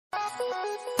Welcome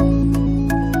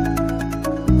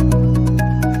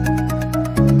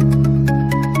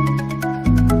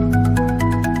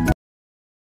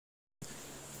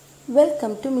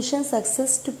to mission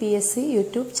success to PSC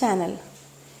YouTube channel.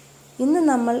 ഇന്ന്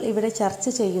നമ്മൾ ഇവിടെ ചർച്ച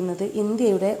ചെയ്യുന്നത്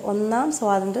ഇന്ത്യയുടെ ഒന്നാം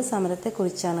സ്വാതന്ത്ര്യ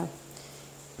സമരത്തെക്കുറിച്ചാണ്.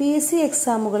 PSC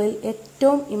എക്സാമുകളിൽ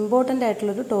ഏറ്റവും ഇമ്പോർട്ടൻ്റ്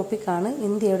ആയിട്ടുള്ളൊരു ടോപ്പിക്കാണ്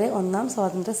ഇന്ത്യയുടെ ഒന്നാം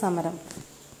സ്വാതന്ത്ര്യ സമരം.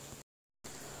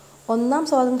 ഒന്നാം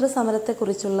സ്വാതന്ത്ര്യ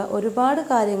സമരത്തെക്കുറിച്ചുള്ള ഒരുപാട്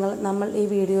കാര്യങ്ങൾ നമ്മൾ ഈ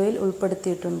വീഡിയോയിൽ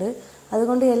ഉൾപ്പെടുത്തിയിട്ടുണ്ട്.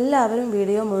 അതുകൊണ്ട് എല്ലാവരും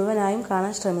വീഡിയോ മുഴുവനായും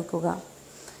കാണാൻ ശ്രമിക്കുക.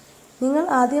 നിങ്ങൾ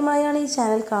ആദ്യമായാണ് ഈ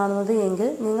ചാനൽ കാണുന്നത് എങ്കിൽ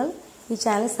നിങ്ങൾ ഈ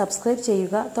ചാനൽ സബ്സ്ക്രൈബ്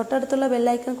ചെയ്യുക. തൊട്ടടുത്തുള്ള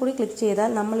ബെല്ലൈക്കൺ കൂടി ക്ലിക്ക് ചെയ്താൽ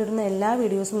നമ്മളിടുന്ന എല്ലാ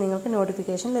വീഡിയോസും നിങ്ങൾക്ക്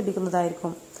നോട്ടിഫിക്കേഷൻ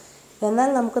ലഭിക്കുന്നതായിരിക്കും. എന്നാൽ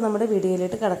നമുക്ക് നമ്മുടെ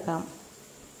വീഡിയോയിലേക്ക് കടക്കാം.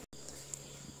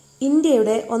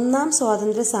 ഇന്ത്യയുടെ ഒന്നാം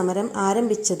സ്വാതന്ത്ര്യ സമരം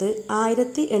ആരംഭിച്ചത്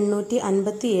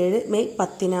 1857 മെയ്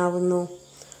 10-നാവുന്നു.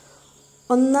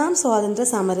 ഒന്നാം സ്വാതന്ത്ര്യ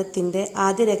സമരത്തിന്റെ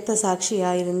ആദ്യ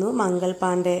രക്തസാക്ഷിയായിരുന്നു മംഗൾ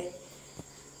പാണ്ഡെ.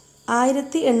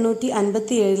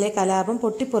 1857 കലാപം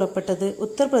പൊട്ടിപ്പുറപ്പെട്ടത്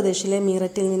ഉത്തർപ്രദേശിലെ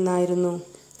മീററ്റിൽ നിന്നായിരുന്നു.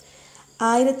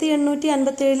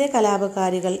 1857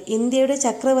 കലാപകാരികൾ ഇന്ത്യയുടെ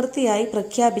ചക്രവർത്തിയായി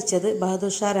പ്രഖ്യാപിച്ചത്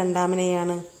ബഹദൂർ ഷാ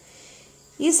രണ്ടാമനെയാണ്.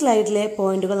 ഈ സ്ലൈഡിലെ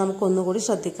പോയിന്റുകൾ നമുക്ക് ഒന്നുകൂടി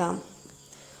ശ്രദ്ധിക്കാം.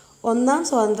 ഒന്നാം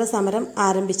സ്വാതന്ത്ര്യ സമരം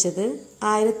ആരംഭിച്ചത്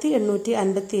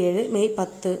 1857 മെയ്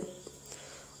 10.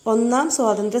 ഒന്നാം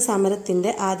സ്വാതന്ത്ര്യ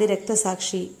സമരത്തിന്റെ ആദ്യ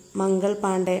രക്തസാക്ഷി മംഗൾ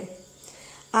പാണ്ഡെ.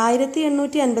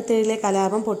 1857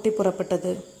 കലാപം പൊട്ടിപ്പുറപ്പെട്ടത്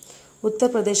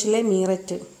ഉത്തർപ്രദേശിലെ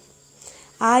മീററ്റ്.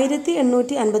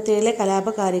 1857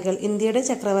 കലാപകാരികൾ ഇന്ത്യയുടെ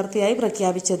ചക്രവർത്തിയായി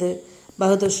പ്രഖ്യാപിച്ചത്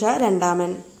ബഹദൂർ ഷാ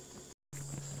രണ്ടാമൻ.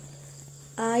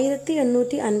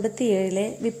 1857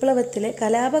 വിപ്ലവത്തിലെ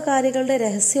കലാപകാരികളുടെ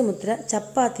രഹസ്യമുദ്ര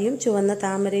ചപ്പാത്തിയും ചുവന്ന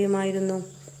താമരയുമായിരുന്നു.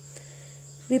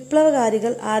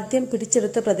 വിപ്ലവകാരികൾ ആദ്യം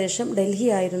പിടിച്ചെടുത്ത പ്രദേശം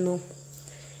ഡൽഹിയായിരുന്നു.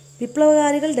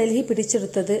 വിപ്ലവകാരികൾ ഡൽഹി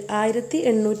പിടിച്ചെടുത്തത്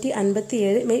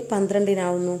 1857 മെയ്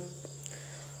 12-നാവുന്നു.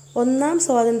 ഒന്നാം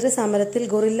സ്വാതന്ത്ര്യ സമരത്തിൽ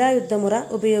ഗൊറില്ല യുദ്ധമുറ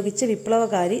ഉപയോഗിച്ച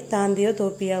വിപ്ലവകാരി താന്തിയോ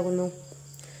തോപ്പിയാകുന്നു.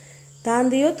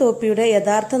 താന്തിയോ തോപ്പിയുടെ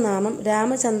യഥാർത്ഥ നാമം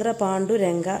രാമചന്ദ്ര പാണ്ഡു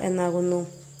രംഗ എന്നാകുന്നു.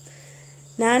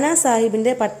 നാനാ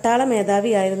സാഹിബിന്റെ പട്ടാള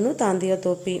മേധാവിയായിരുന്നു താന്തിയോ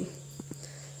തോപ്പി.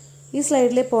 ഈ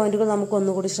സ്ലൈഡിലെ പോയിന്റുകൾ നമുക്ക്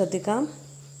ഒന്നുകൂടി ശ്രദ്ധിക്കാം.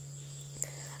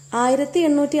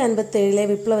 1857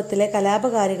 വിപ്ലവത്തിലെ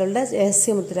കലാപകാരികളുടെ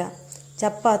രഹസ്യമുദ്ര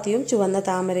ചപ്പാത്തിയും ചുവന്ന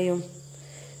താമരയും.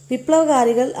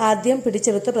 വിപ്ലവകാരികൾ ആദ്യം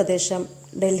പിടിച്ചെടുത്ത പ്രദേശം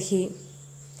ഡൽഹി.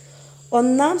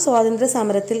 ഒന്നാം സ്വാതന്ത്ര്യ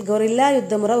സമരത്തിൽ ഗൊറില്ല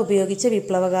യുദ്ധമുറ ഉപയോഗിച്ച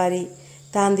വിപ്ലവകാരി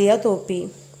താന്തിയോ തോപ്പി.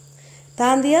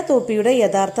 താന്തിയോ തോപ്പിയുടെ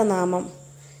യഥാർത്ഥ നാമം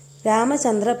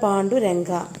രാമചന്ദ്ര പാണ്ഡു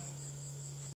രംഗ.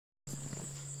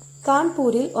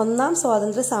 കാൺപൂരിൽ ഒന്നാം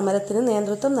സ്വാതന്ത്ര്യ സമരത്തിന്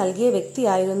നേതൃത്വം നൽകിയ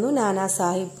വ്യക്തിയായിരുന്നു നാനാ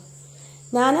സാഹിബ്.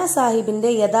 നാനാ സാഹിബിന്റെ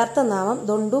യഥാർത്ഥ നാമം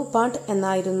ദൊണ്ടു പാണ്ഡ്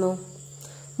എന്നായിരുന്നു.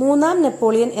 മൂന്നാം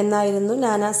നെപ്പോളിയൻ എന്നായിരുന്നു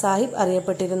നാനാ സാഹിബ്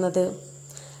അറിയപ്പെട്ടിരുന്നത്.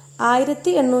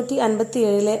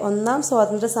 1857 ഒന്നാം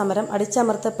സ്വാതന്ത്ര്യ സമരം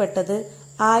അടിച്ചമർത്തപ്പെട്ടത്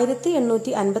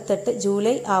 1858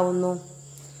 ജൂലൈ ആവുന്നു.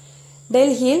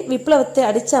 ഡൽഹിയിൽ വിപ്ലവത്തെ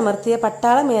അടിച്ചമർത്തിയ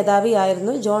പട്ടാള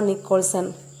മേധാവിയായിരുന്നു ജോൺ നിക്കോൾസൺ.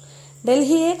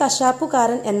 ഡൽഹിയെ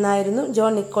കശാപ്പുകാരൻ എന്നായിരുന്നു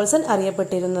ജോൺ നിക്കോൾസൺ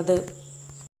അറിയപ്പെട്ടിരുന്നത്.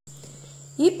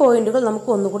 ഈ പോയിന്റുകൾ നമുക്ക്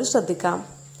ഒന്നുകൂടി ശ്രദ്ധിക്കാം.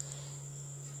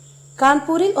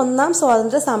 കാൺപൂരിൽ ഒന്നാം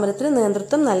സ്വാതന്ത്ര്യ സമരത്തിന്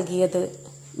നേതൃത്വം നൽകിയത്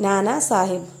നാനാ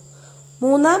സാഹിബ്.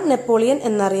 മൂന്നാം നെപ്പോളിയൻ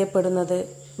എന്നറിയപ്പെടുന്നത്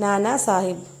നാനാ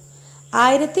സാഹിബ്.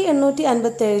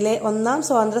 1857 ഒന്നാം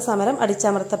സ്വാതന്ത്ര്യ സമരം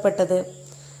അടിച്ചമർത്തപ്പെട്ടത്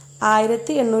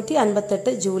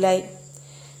 1858 ജൂലൈ.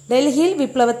 ഡൽഹിയിൽ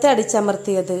വിപ്ലവത്തെ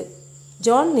അടിച്ചമർത്തിയത്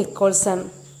ജോൺ നിക്കോൾസൺ.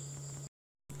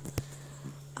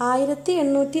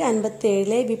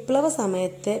 1857 വിപ്ലവ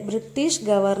സമയത്തെ ബ്രിട്ടീഷ്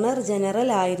ഗവർണർ ജനറൽ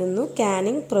ആയിരുന്നു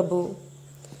കാനിംഗ് പ്രഭു.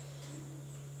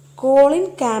 കോളിൻ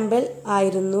ക്യാമ്പൽ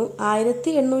ആയിരുന്നു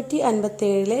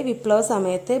 1857 വിപ്ലവ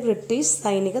സമയത്തെ ബ്രിട്ടീഷ്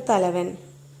സൈനിക തലവൻ.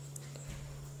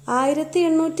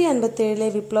 1857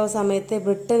 വിപ്ലവ സമയത്തെ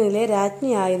ബ്രിട്ടനിലെ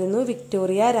രാജ്ഞിയായിരുന്നു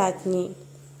വിക്ടോറിയ രാജ്ഞി.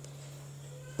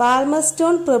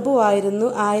 പാൽമർസ്റ്റോൺ പ്രഭു ആയിരുന്നു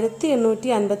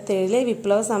 1857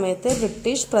 വിപ്ലവ സമയത്തെ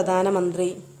ബ്രിട്ടീഷ് പ്രധാനമന്ത്രി.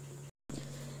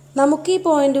 നമുക്ക് ഈ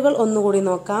പോയിന്റുകൾ ഒന്നുകൂടി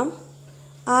നോക്കാം.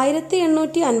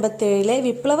 1857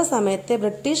 വിപ്ലവ സമയത്തെ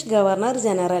ബ്രിട്ടീഷ് ഗവർണർ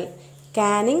ജനറൽ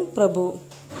കാനിംഗ് പ്രഭു.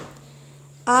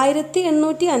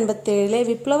 1857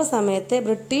 വിപ്ലവ സമയത്തെ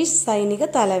ബ്രിട്ടീഷ് സൈനിക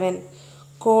തലവൻ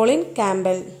കോളിൻ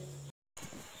ക്യാമ്പൽ.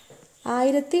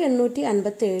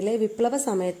 1857 വിപ്ലവ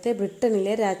സമയത്തെ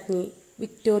ബ്രിട്ടനിലെ രാജ്ഞി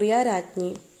വിക്ടോറിയ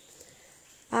രാജ്ഞി.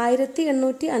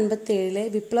 1857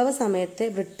 വിപ്ലവ സമയത്തെ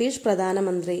ബ്രിട്ടീഷ്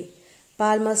പ്രധാനമന്ത്രി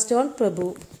പാൽമർസ്റ്റോൺ പ്രഭു.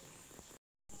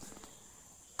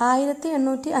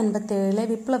 1857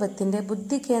 വിപ്ലവത്തിന്റെ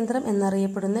ബുദ്ധികേന്ദ്രം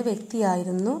എന്നറിയപ്പെടുന്ന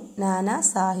വ്യക്തിയായിരുന്നു നാനാ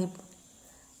സാഹിബ്.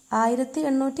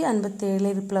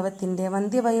 1857 വിപ്ലവത്തിന്റെ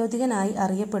വന്ധ്യവയോധികനായി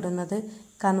അറിയപ്പെടുന്നത്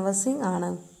കൺവേഴ്സിംഗ് ആണ്.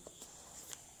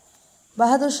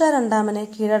 ബഹദൂർ ഷാ രണ്ടാമനെ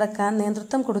കീഴടക്കാൻ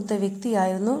നേതൃത്വം കൊടുത്ത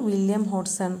വ്യക്തിയായിരുന്നു വില്യം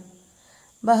ഹോഡ്സൺ.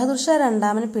 ബഹദൂർ ഷാ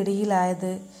രണ്ടാമൻ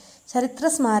പിടിയിലായത് ചരിത്ര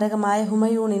സ്മാരകമായ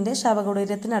ഹുമയൂണിന്റെ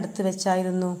ശവകുടീരത്തിനടുത്ത്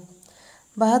വെച്ചായിരുന്നു.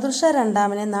 ബഹദൂർ ഷാ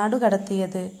രണ്ടാമനെ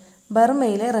നാടുകടത്തിയത്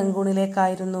ബർമയിലെ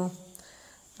റങ്കൂണിലേക്കായിരുന്നു.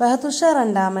 ബഹദൂർ ഷാ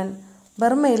രണ്ടാമൻ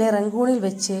ബർമയിലെ റങ്കൂണിൽ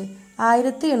വെച്ച്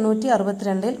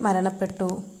 1862 മരണപ്പെട്ടു.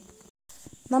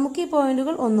 നമുക്ക് ഈ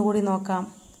പോയിന്റുകൾ ഒന്നുകൂടി നോക്കാം.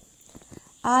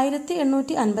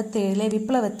 1857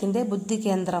 വിപ്ലവത്തിന്റെ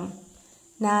ബുദ്ധികേന്ദ്രം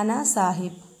നാനാ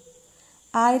സാഹിബ്.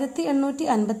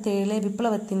 1857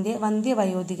 വിപ്ലവത്തിന്റെ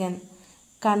വന്ധ്യവയോധികൻ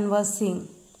കൺവർ സിംഗ്.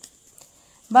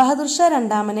 ബഹദൂർ ഷാ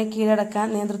രണ്ടാമനെ കീഴടക്കാൻ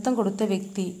നേതൃത്വം കൊടുത്ത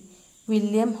വ്യക്തി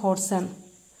വില്യം ഹോഡ്സൺ.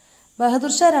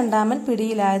 ബഹദൂർ ഷാ രണ്ടാമൻ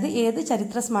പിടിയിലായത് ഏത്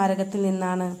ചരിത്ര സ്മാരകത്തിൽ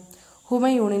നിന്നാണ്?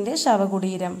 ഹുമയൂണിന്റെ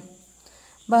ശവകുടീരം.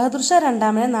 ബഹദൂർ ഷാ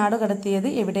രണ്ടാമനെ നാടുകടത്തിയത്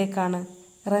എവിടേക്കാണ്?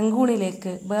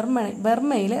 റങ്കൂണിലേക്ക്,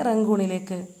 ബർമയിലെ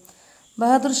റങ്കൂണിലേക്ക്.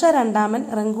 ബഹദൂർ ഷാ രണ്ടാമൻ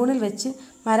റങ്കൂണിൽ വെച്ച്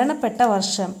മരണപ്പെട്ട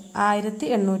വർഷം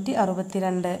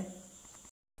 1862.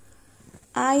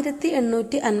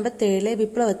 1857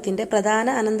 വിപ്ലവത്തിന്റെ പ്രധാന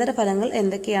അനന്തരഫലങ്ങൾ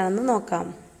എന്തൊക്കെയാണെന്ന് നോക്കാം.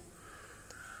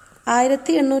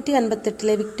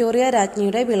 1858 വിക്ടോറിയ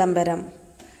രാജ്ഞിയുടെ വിളംബരം.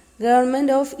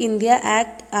 Government of India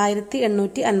act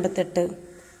 1858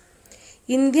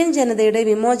 Indian ജനതയുടെ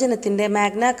വിമോചനത്തിന്റെ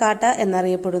മാഗ്ന കാർട്ട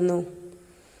എന്നറിയപ്പെടുന്നു.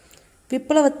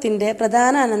 വിപ്ലവത്തിന്റെ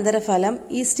പ്രധാന അനന്തരഫലം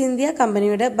ഈസ്റ്റ് ഇന്ത്യ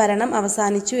കമ്പനിയുടെ ഭരണം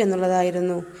അവസാനിച്ചു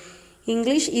എന്നുള്ളതായിരുന്നു.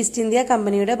 ഇംഗ്ലീഷ് ഈസ്റ്റ് ഇന്ത്യ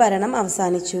കമ്പനിയുടെ ഭരണം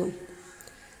അവസാനിച്ചു.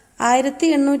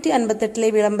 1858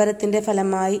 വിളംബരത്തിന്റെ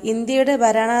ഫലമായി ഇന്ത്യയുടെ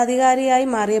ഭരണാധികാരിയായി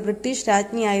മാറിയ ബ്രിട്ടീഷ്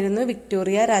രാജ്ഞിയായിരുന്നു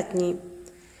വിക്ടോറിയ രാജ്ഞി.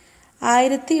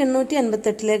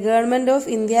 1858 government of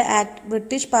India act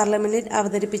British പാർലമെന്റിൽ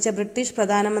അവതരിപ്പിച്ച ബ്രിട്ടീഷ്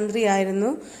പ്രധാനമന്ത്രിയായിരുന്നു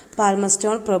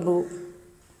പാൽമസ്റ്റോൺ പ്രഭു.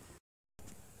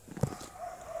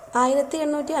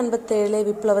 1857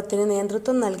 വിപ്ലവത്തിന്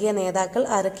നേതൃത്വം നൽകിയ നേതാക്കൾ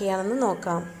ആരൊക്കെയാണെന്ന്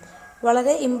നോക്കാം.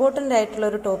 വളരെ ഇമ്പോർട്ടൻ്റ് ആയിട്ടുള്ള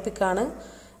ഒരു ടോപ്പിക്കാണ്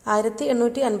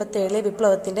 1857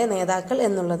 വിപ്ലവത്തിന്റെ നേതാക്കൾ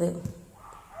എന്നുള്ളത്.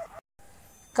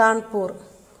 കാൺപൂർ.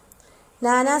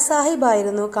 നാനാ സാഹിബ്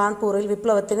ആയിരുന്നു കാൺപൂരിൽ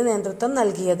വിപ്ലവത്തിന് നേതൃത്വം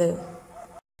നൽകിയത്.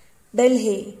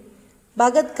 ഡൽഹി.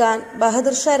 ഭഗത് ഖാൻ,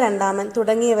 ബഹദൂർ ഷാ രണ്ടാമൻ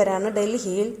തുടങ്ങിയവരാണ്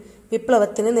ഡൽഹിയിൽ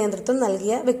വിപ്ലവത്തിന് നേതൃത്വം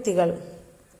നൽകിയ വ്യക്തികൾ.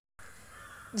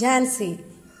 ഝാൻസി.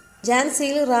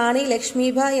 ഝാൻസിയിൽ റാണി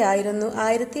ലക്ഷ്മിഭായ് ആയിരുന്നു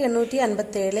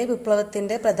 1857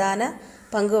 വിപ്ലവത്തിന്റെ പ്രധാന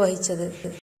പങ്കുവഹിച്ചത്.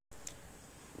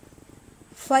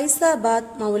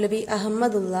 ഫൈസാബാദ് മൗലവി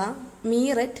അഹമ്മദുള്ള,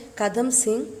 മീററ്റ് കദം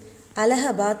സിംഗ്,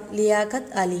 അലഹബാദ്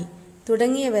ലിയാഖത്ത് അലി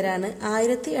തുടങ്ങിയവരാണ്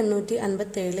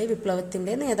 1857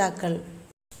 വിപ്ലവത്തിന്റെ നേതാക്കൾ.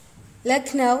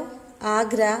 ലഖ്നൗ,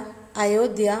 ആഗ്ര,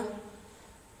 അയോധ്യ,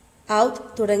 ഔധ്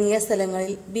തുടങ്ങിയ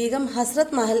സ്ഥലങ്ങളിൽ ബീഗം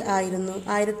ഹസ്രത് മഹൽ ആയിരുന്നു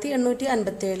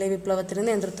 1857 വിപ്ലവത്തിന്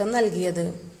നേതൃത്വം നൽകിയത്.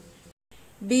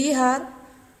 ബീഹാർ,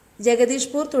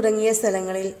 ജഗദീഷ്പൂർ തുടങ്ങിയ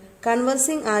സ്ഥലങ്ങളിൽ കൺവർ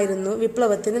സിംഗ് ആയിരുന്നു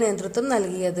വിപ്ലവത്തിന് നേതൃത്വം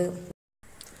നൽകിയത്.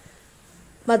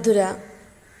 മധുര.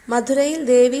 മധുരയിൽ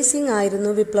ദേവി സിംഗ് ആയിരുന്നു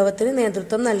വിപ്ലവത്തിന്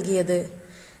നേതൃത്വം നൽകിയത്.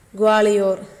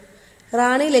 ഗ്വാളിയോർ.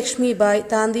 റാണി ലക്ഷ്മിഭായ്,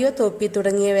 താന്തിയോ തോപ്പി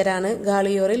തുടങ്ങിയവരാണ്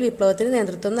ഗ്വാളിയോറിൽ വിപ്ലവത്തിന്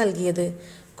നേതൃത്വം നൽകിയത്.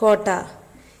 കോട്ട.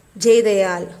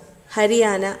 ജയ്ദയാൽ.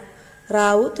 ഹരിയാന,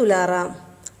 റാവു തുലാറാം.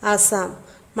 ആസാം,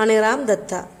 മണിറാം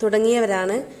ദത്ത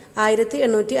തുടങ്ങിയവരാണ്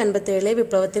 1857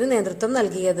 വിപ്ലവത്തിന് നേതൃത്വം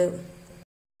നൽകിയത്.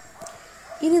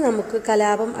 ഇനി നമുക്ക്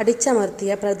കലാപം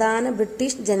അടിച്ചമർത്തിയ പ്രധാന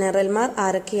ബ്രിട്ടീഷ് ജനറൽമാർ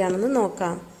ആരൊക്കെയാണെന്ന്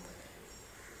നോക്കാം.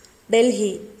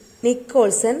 Delhi,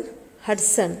 Nicholson,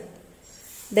 Hudson.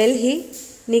 Delhi,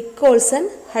 Nicholson,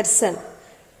 Hudson.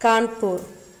 Kanpur,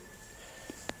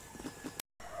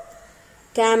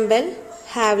 Campbell,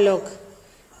 Havelock.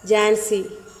 Jhansi,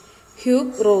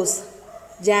 ഹ്യൂഗ് rose.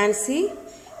 Jhansi,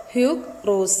 ഹ്യൂഗ്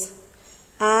rose.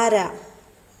 ആര,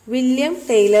 വില്യം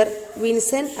ടൈലർ,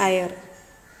 വിൻസെന്റ് അയർ.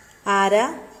 ആര,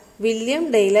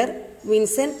 William Taylor,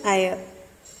 Vincent അയർ.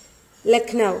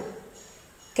 Lucknow,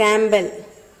 Campbell.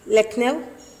 Lucknow,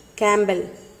 Campbell.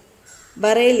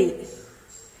 Bareilly,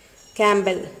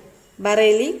 Campbell.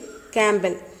 Bareilly,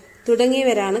 Campbell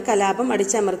തുടങ്ങിയവരാണ് കലാപം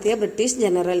അടിച്ചമർത്തിയ ബ്രിട്ടീഷ്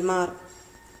ജനറൽമാർ.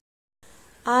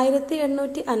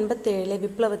 1857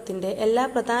 വിപ്ലവത്തിന്റെ എല്ലാ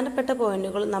പ്രധാനപ്പെട്ട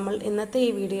പോയിന്റുകളും നമ്മൾ ഇന്നത്തെ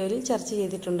ഈ വീഡിയോയിൽ ചർച്ച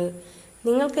ചെയ്തിട്ടുണ്ട്.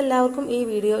 നിങ്ങൾക്കെല്ലാവർക്കും ഈ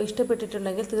വീഡിയോ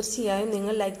ഇഷ്ടപ്പെട്ടിട്ടുണ്ടെങ്കിൽ തീർച്ചയായും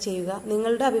നിങ്ങൾ ലൈക്ക് ചെയ്യുക.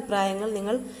 നിങ്ങളുടെ അഭിപ്രായങ്ങൾ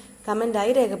നിങ്ങൾ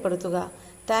കമന്റായി രേഖപ്പെടുത്തുക.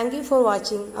 Thank you for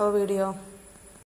watching our video.